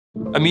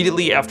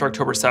Immediately after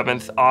October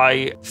 7th,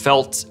 I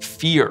felt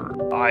fear.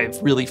 I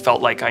really felt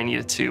like I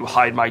needed to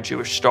hide my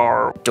Jewish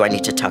star. Do I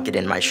need to tuck it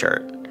in my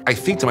shirt? I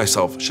think to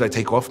myself, should I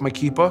take off my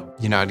kippah?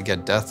 You know, to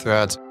get death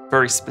threats.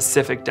 Very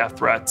specific death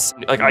threats.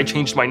 Like, I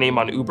changed my name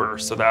on Uber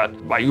so that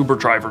my Uber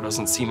driver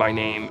doesn't see my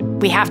name.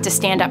 We have to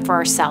stand up for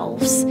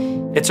ourselves.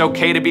 It's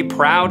okay to be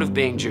proud of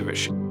being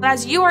Jewish.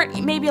 As you are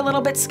maybe a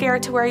little bit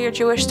scared to wear your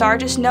Jewish star,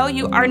 just know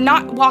you are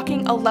not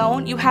walking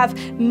alone. You have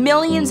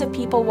millions of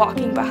people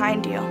walking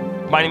behind you.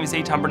 My name is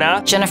Eitan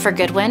Bernath. Ginnifer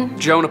Goodwin.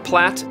 Jonah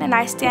Platt. And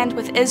I stand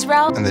with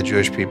Israel And the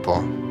Jewish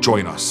people.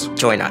 Join us.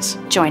 Join us.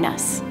 Join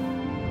us.